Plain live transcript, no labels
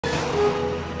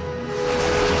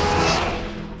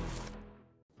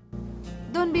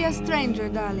be a stranger,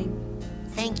 darling.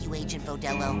 Thank you, Agent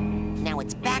Vodello. Now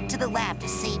it's back to the lab to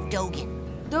save Dogen.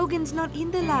 Dogen's not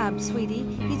in the lab, sweetie.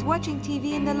 He's watching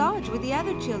TV in the lodge with the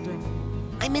other children.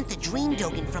 I meant the dream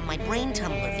Dogen from my brain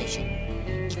tumbler vision.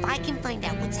 If I can find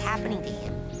out what's happening to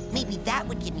him, maybe that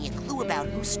would give me a clue about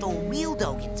who stole real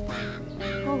Dogen's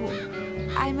brain.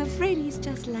 Oh, I'm afraid he's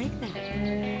just like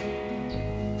that.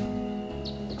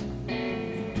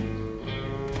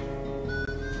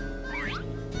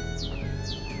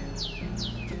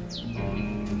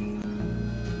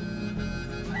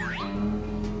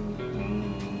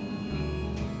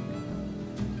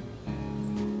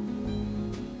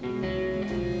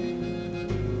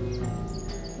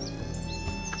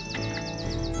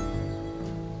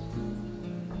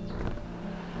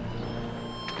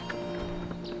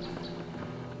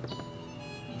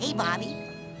 Hey, Bobby.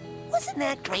 Wasn't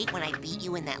that great when I beat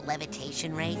you in that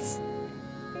levitation race?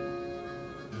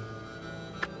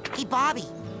 Hey, Bobby.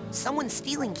 Someone's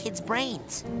stealing kids'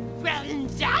 brains. Well, in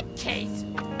that case,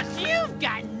 you've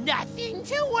got nothing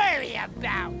to worry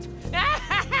about.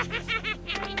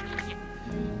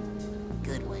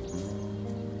 Good one.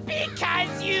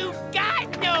 Because you've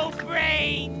got no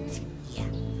brains. Yeah.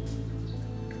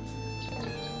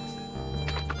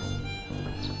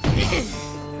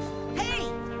 Hey!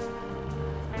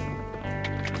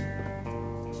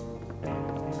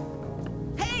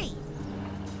 Hey!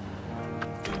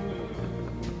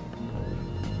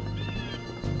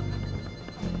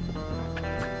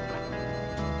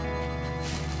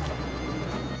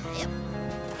 Yep.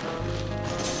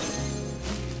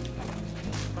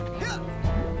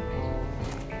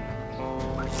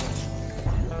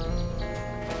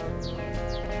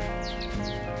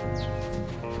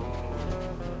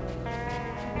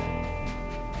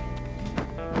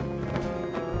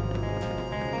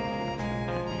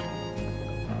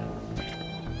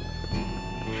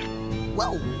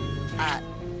 Whoa!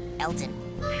 Elton,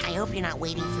 I hope you're not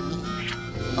waiting for me.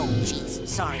 Oh, jeez,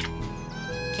 sorry.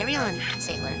 Carry on,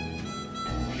 Sailor.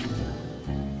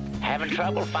 Having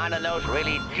trouble finding those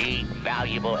really deep,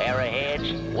 valuable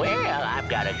arrowheads? Well, I've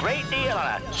got a great deal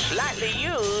on a slightly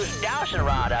used dowsing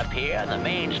rod up here in the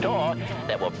main store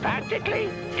that will practically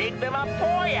dig them up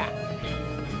for you.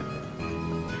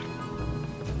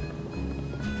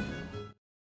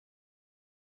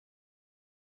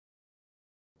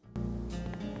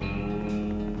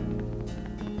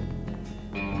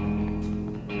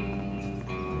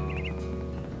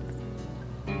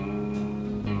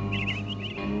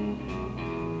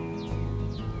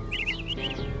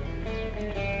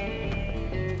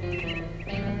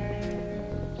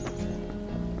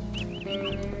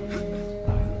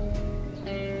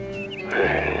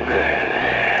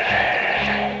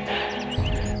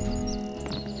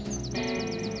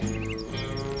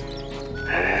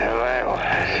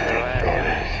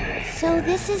 So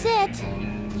this is it.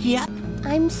 Yep.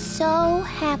 I'm so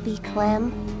happy,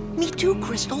 Clem. Me too,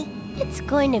 Crystal. It's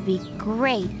going to be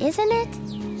great, isn't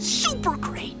it? Super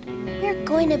great. We're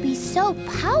going to be so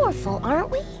powerful,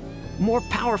 aren't we? More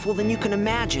powerful than you can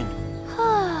imagine.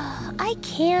 I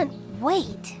can't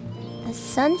wait. The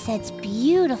sunset's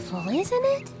beautiful, isn't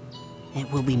it?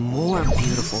 It will be more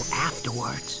beautiful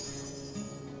afterwards.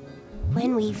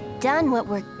 When we've done what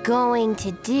we're going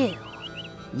to do.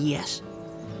 Yes.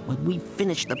 When we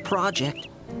finish the project.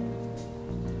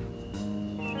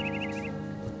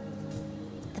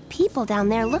 The people down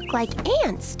there look like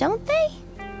ants, don't they?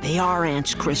 They are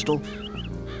ants, Crystal.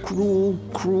 Cruel,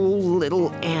 cruel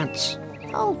little ants.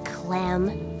 Oh, Clem,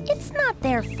 it's not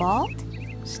their fault.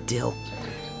 Still,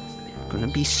 they're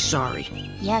gonna be sorry.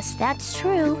 Yes, that's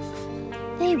true.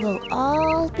 They will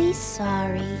all be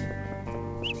sorry.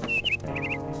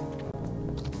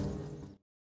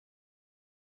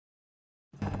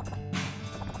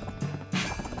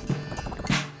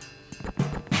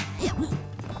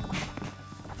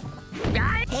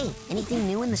 Hey, anything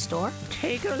new in the store?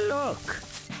 Take a look.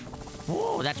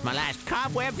 Oh, that's my last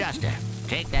cobweb duster.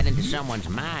 Take that into someone's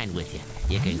mind with you.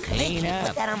 You can Hey, clean can I up.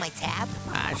 put that on my tab?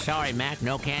 Sorry, Mac,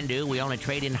 no can do. We only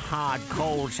trade in hard,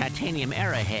 cold titanium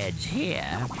arrowheads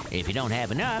here. If you don't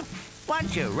have enough, why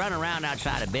don't you run around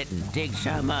outside a bit and dig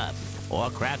some up? Or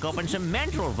crack open some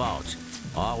mental vaults.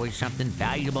 Always something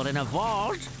valuable in a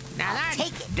vault. Now I'll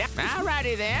take it.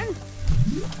 Alrighty then.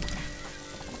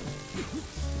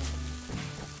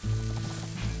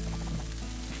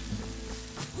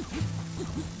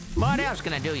 What else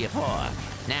can I do you for?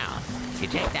 Now, you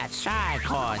take that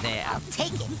Psy-core there. I'll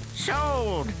take it.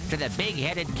 Sold to the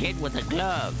big-headed kid with the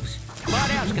gloves. What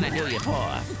else can I do you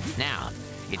for? Now,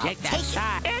 you take that take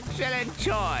Psy... Excellent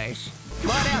choice.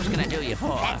 What else can I do you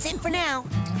for? That's it for now.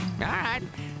 All right,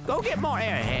 go get more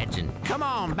airheads and come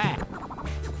on back.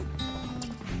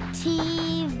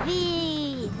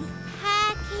 TV.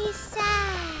 Hacky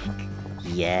sack.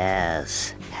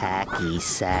 Yes, hacky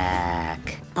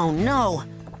sack. Oh no,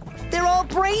 they're all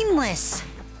brainless.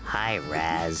 Hi,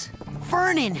 Raz.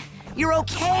 Vernon, you're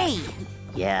okay.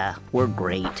 Yeah, we're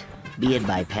great. Me and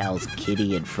my pals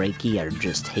Kitty and Frankie are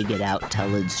just hanging out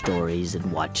telling stories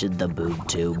and watching the boob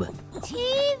tube.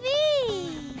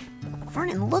 TV.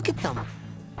 Vernon, look at them.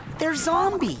 They're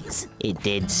zombies. It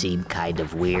did seem kind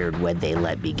of weird when they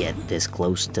let me get this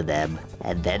close to them,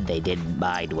 and then they didn't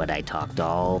mind when I talked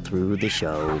all through the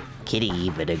show. Kitty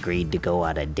even agreed to go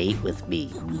on a date with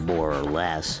me, more or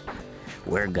less.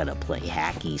 We're gonna play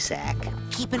hacky sack.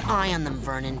 Keep an eye on them,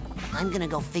 Vernon. I'm gonna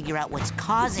go figure out what's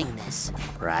causing this.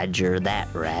 Roger that,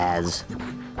 Raz.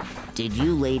 Did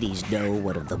you ladies know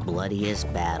one of the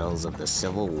bloodiest battles of the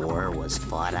Civil War was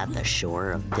fought at the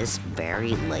shore of this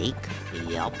very lake?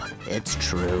 Yup, it's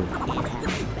true. It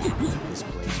happened back when this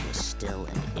place was still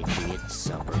an Indian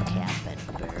summer camp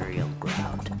and burial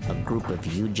ground. A group of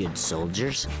Union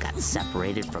soldiers got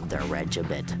separated from their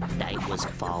regiment. Night was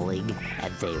falling,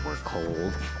 and they were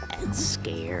cold and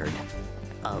scared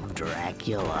of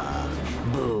Dracula.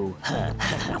 Boo.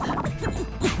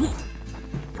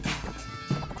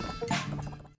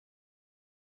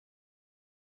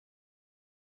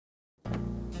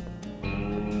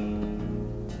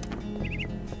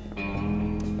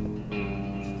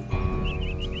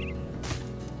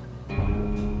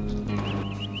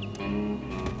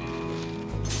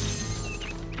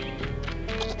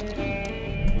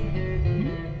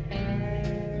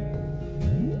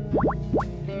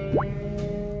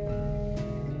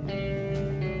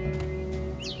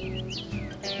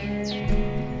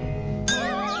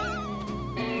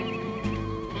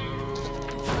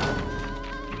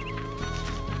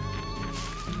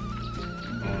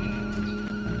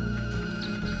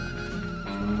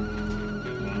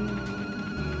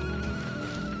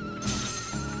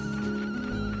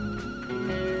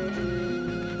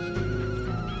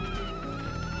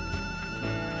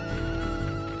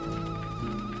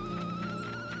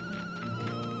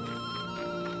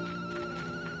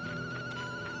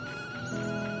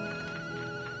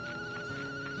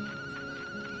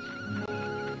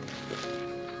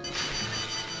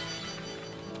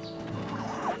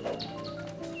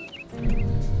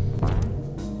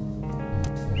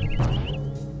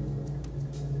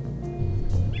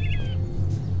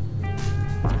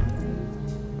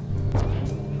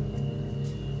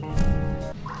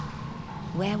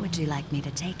 Where would you like me to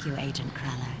take you, Agent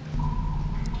Cruller?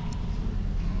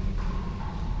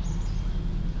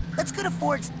 Let's go to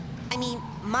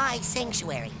my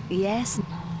sanctuary. Yes.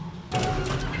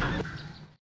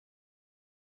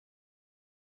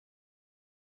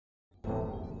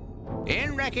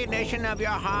 In recognition of your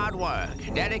hard work,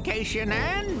 dedication,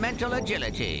 and mental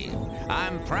agility,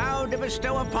 I'm proud to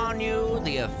bestow upon you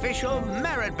the official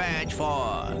merit badge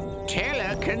for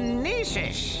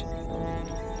Telekinesis.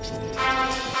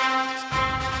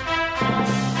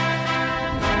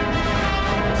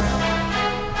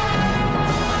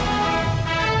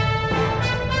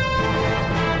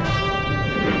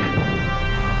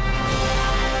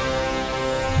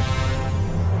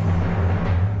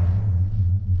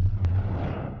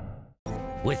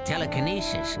 With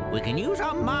telekinesis, we can use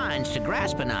our minds to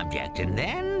grasp an object and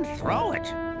then throw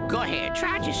it. Go ahead,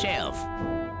 try it yourself.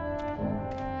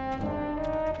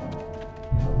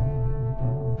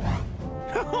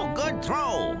 Oh, good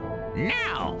throw.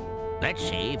 Now, let's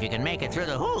see if you can make it through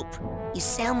the hoop. You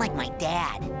sound like my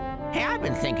dad. Hey, I've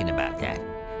been thinking about that.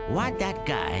 Why'd that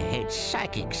guy hate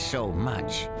psychics so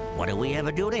much? What did we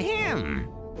ever do to him?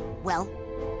 Well,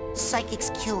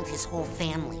 psychics killed his whole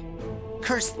family.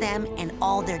 Cursed them and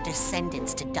all their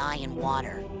descendants to die in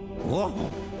water. Whoa,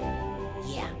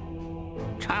 Yeah,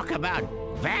 talk about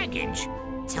baggage.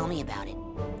 tell me about it.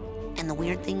 And the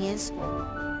weird thing is,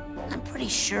 I'm pretty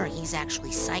sure he's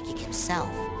actually psychic himself.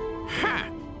 Ha!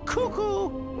 Cuckoo!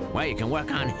 Well, you can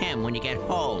work on him when you get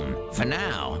home. For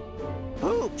now,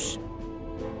 oops.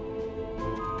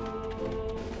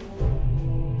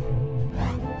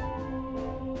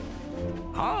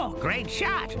 Oh, great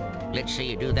shot. Let's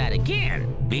see you do that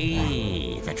again.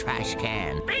 Be the trash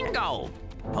can. Bingo!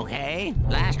 Okay,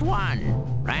 last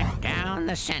one. Right down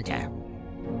the center.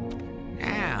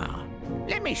 Now,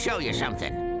 let me show you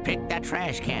something. Pick that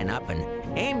trash can up and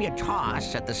aim your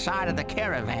toss at the side of the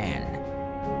caravan.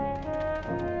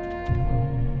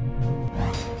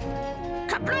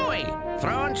 Kablooey!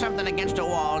 Throwing something against a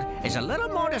wall is a little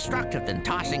more destructive than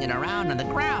tossing it around on the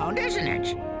ground, isn't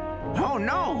it? Oh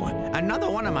no! Another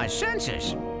one of my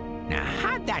sensors! Now,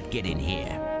 how'd that get in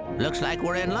here? Looks like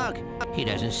we're in luck. He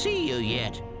doesn't see you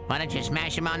yet. Why don't you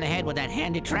smash him on the head with that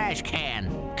handy trash can?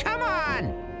 Come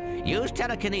on! Use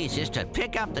telekinesis to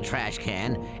pick up the trash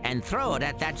can and throw it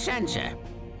at that sensor.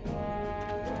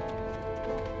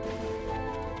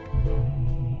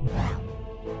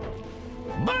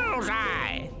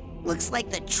 Bullseye! Looks like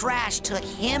the trash took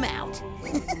him out.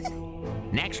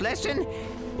 Next lesson,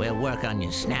 we'll work on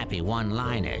your snappy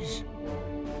one-liners.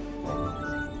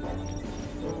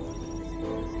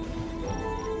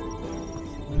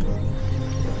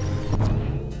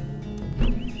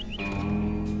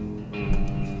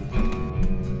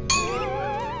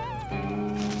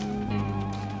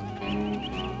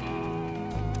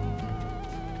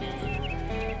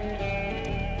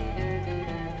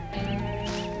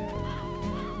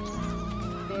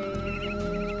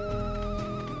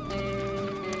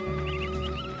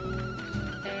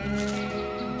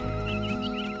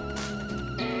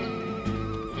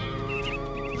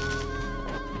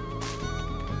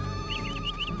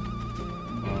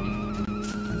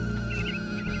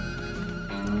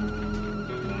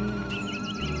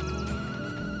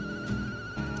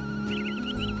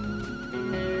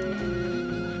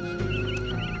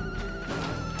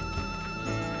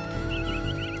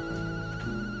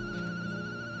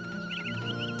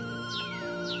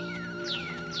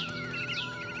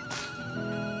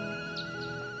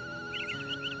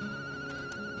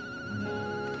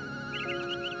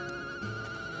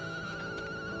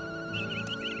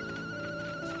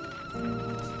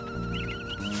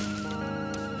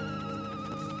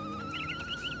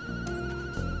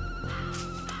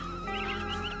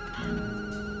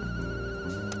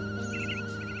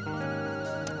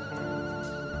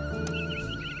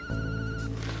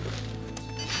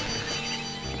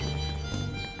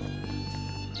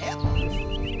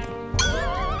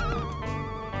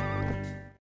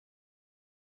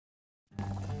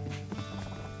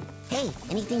 Hey,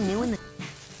 anything new in the...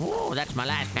 Whoa, that's my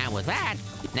last count with that.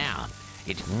 Now,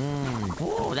 it's...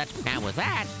 whoa, that's now with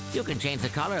that. You can change the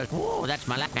color. Whoa, that's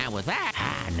my last count with that.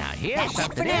 Ah, now here's That's it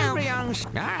something for now. every young...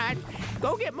 All right,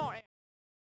 go get more...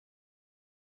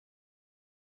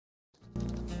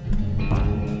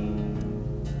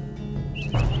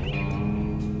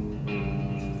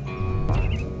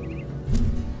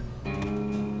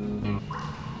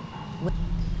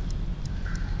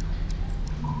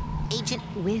 Agent...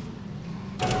 With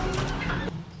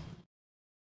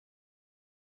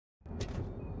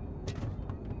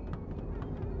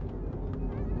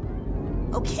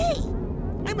Okay,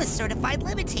 I'm a certified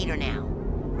levitator now.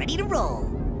 Ready to roll.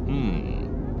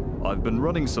 I've been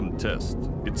running some tests.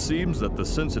 It seems that the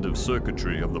sensitive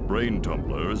circuitry of the brain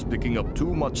tumbler is picking up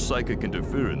too much psychic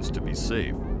interference to be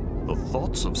safe. The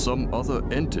thoughts of some other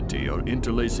entity are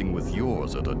interlacing with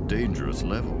yours at a dangerous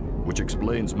level, which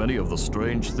explains many of the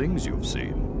strange things you've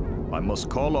seen. I must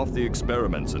call off the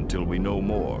experiments until we know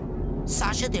more.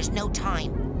 Sasha, there's no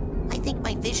time. I think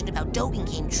my vision about Dogen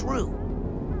came true.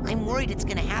 I'm worried it's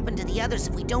gonna happen to the others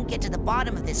if we don't get to the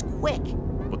bottom of this quick.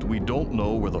 But we don't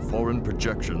know where the foreign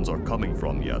projections are coming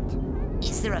from yet.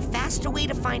 Is there a faster way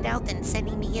to find out than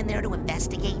sending me in there to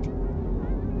investigate?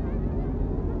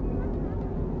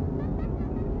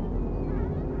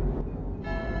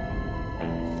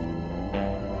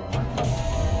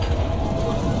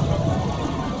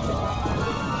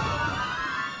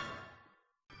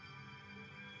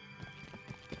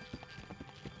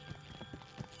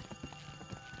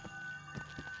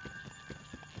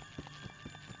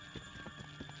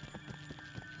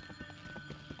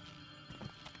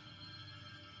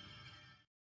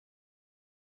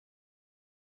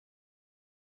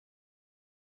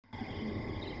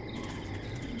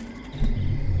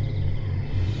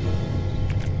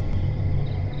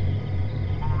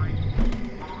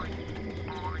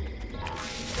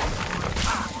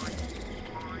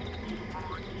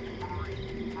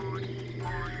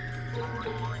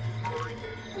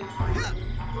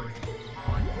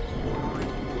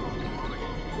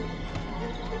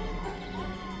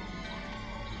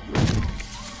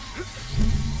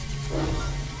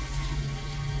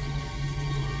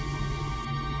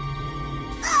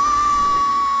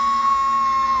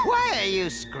 Why are you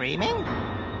screaming?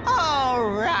 All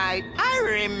right, I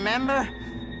remember.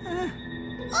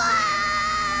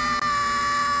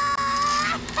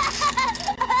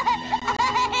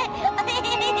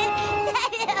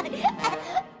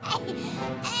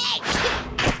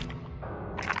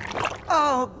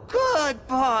 Oh, good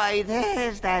boy.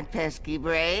 There's that pesky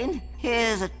brain.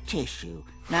 Here's a tissue.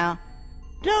 Now,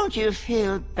 don't you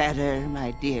feel better,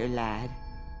 my dear lad?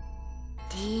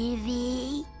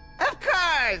 TV? Of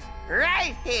course!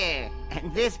 Right here!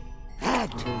 And this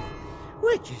bad tooth,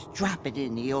 we'll just drop it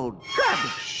in the old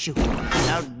garbage chute.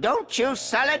 Now don't chew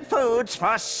solid foods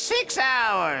for 6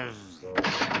 hours!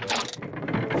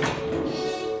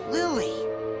 Lily!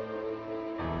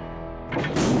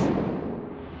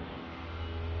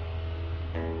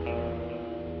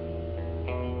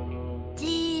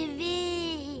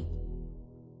 TV.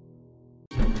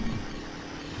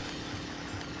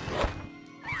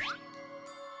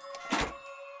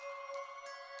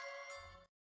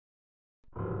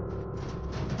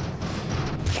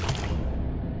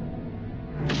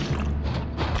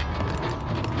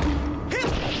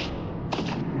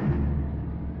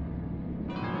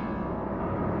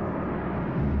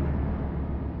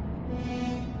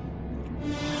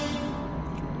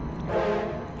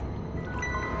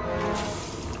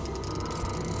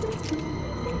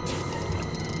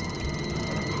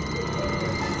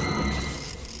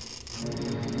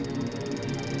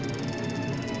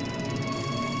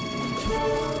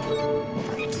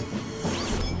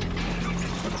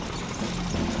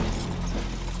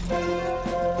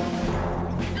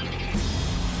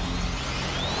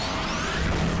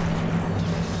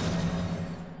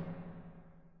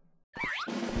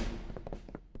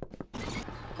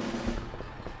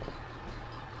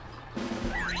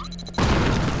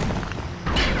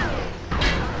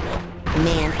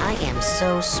 Man, I am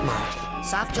so smart.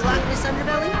 Soft gelatinous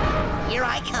underbelly? Here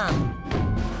I come.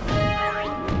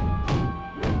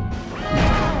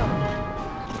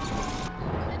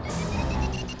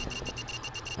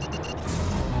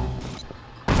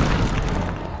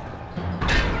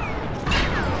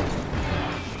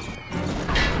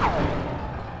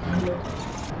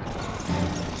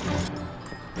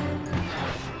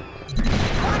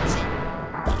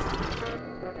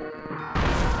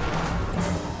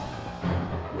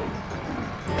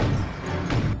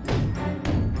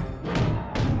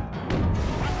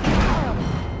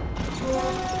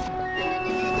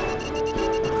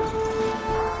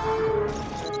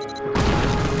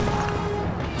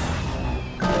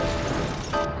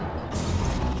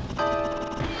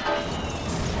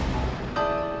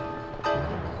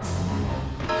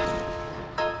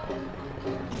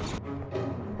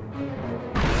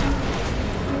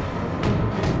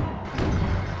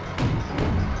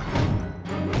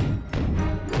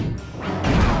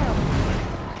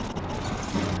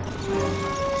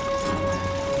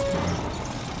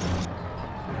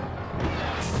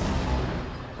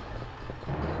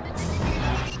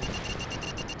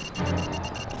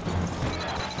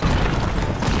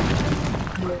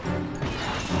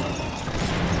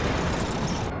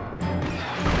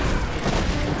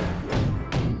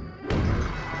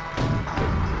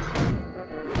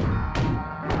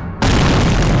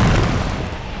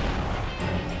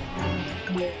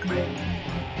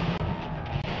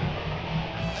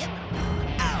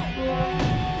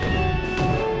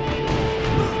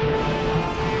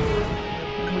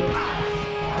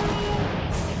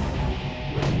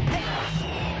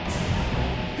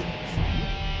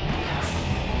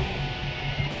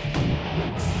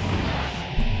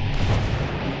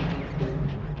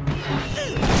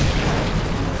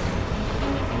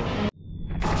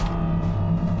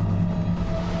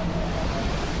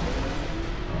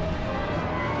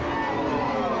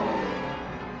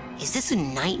 Is this a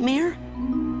nightmare?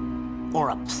 Or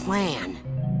a plan?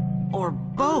 Or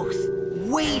both?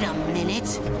 Wait a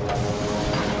minute!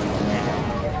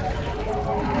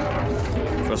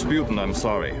 Rasputin, I'm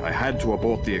sorry. I had to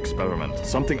abort the experiment.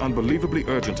 Something unbelievably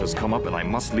urgent has come up and I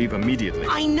must leave immediately.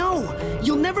 I know!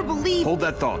 You'll never believe— Hold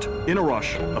that thought. In a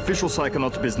rush. Official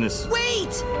Psychonauts business.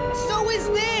 Wait! So is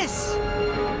this!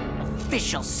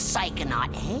 Official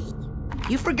Psychonaut, hey?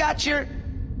 You forgot your—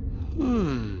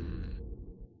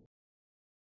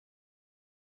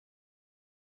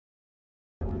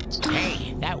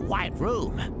 Hey, that white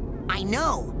room. I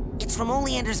know! It's from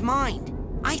Oleander's mind.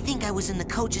 I think I was in the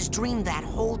coach's dream that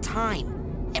whole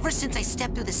time. Ever since I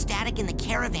stepped through the static in the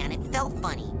caravan, it felt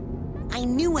funny. I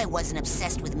knew I wasn't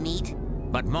obsessed with meat.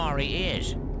 But Maury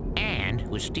is. And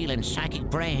was stealing psychic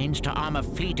brains to arm a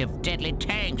fleet of deadly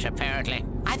tanks, apparently.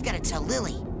 I've got to tell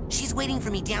Lily. She's waiting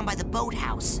for me down by the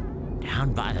boathouse.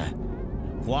 Down by the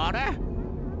water?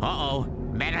 Uh-oh.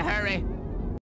 Better hurry.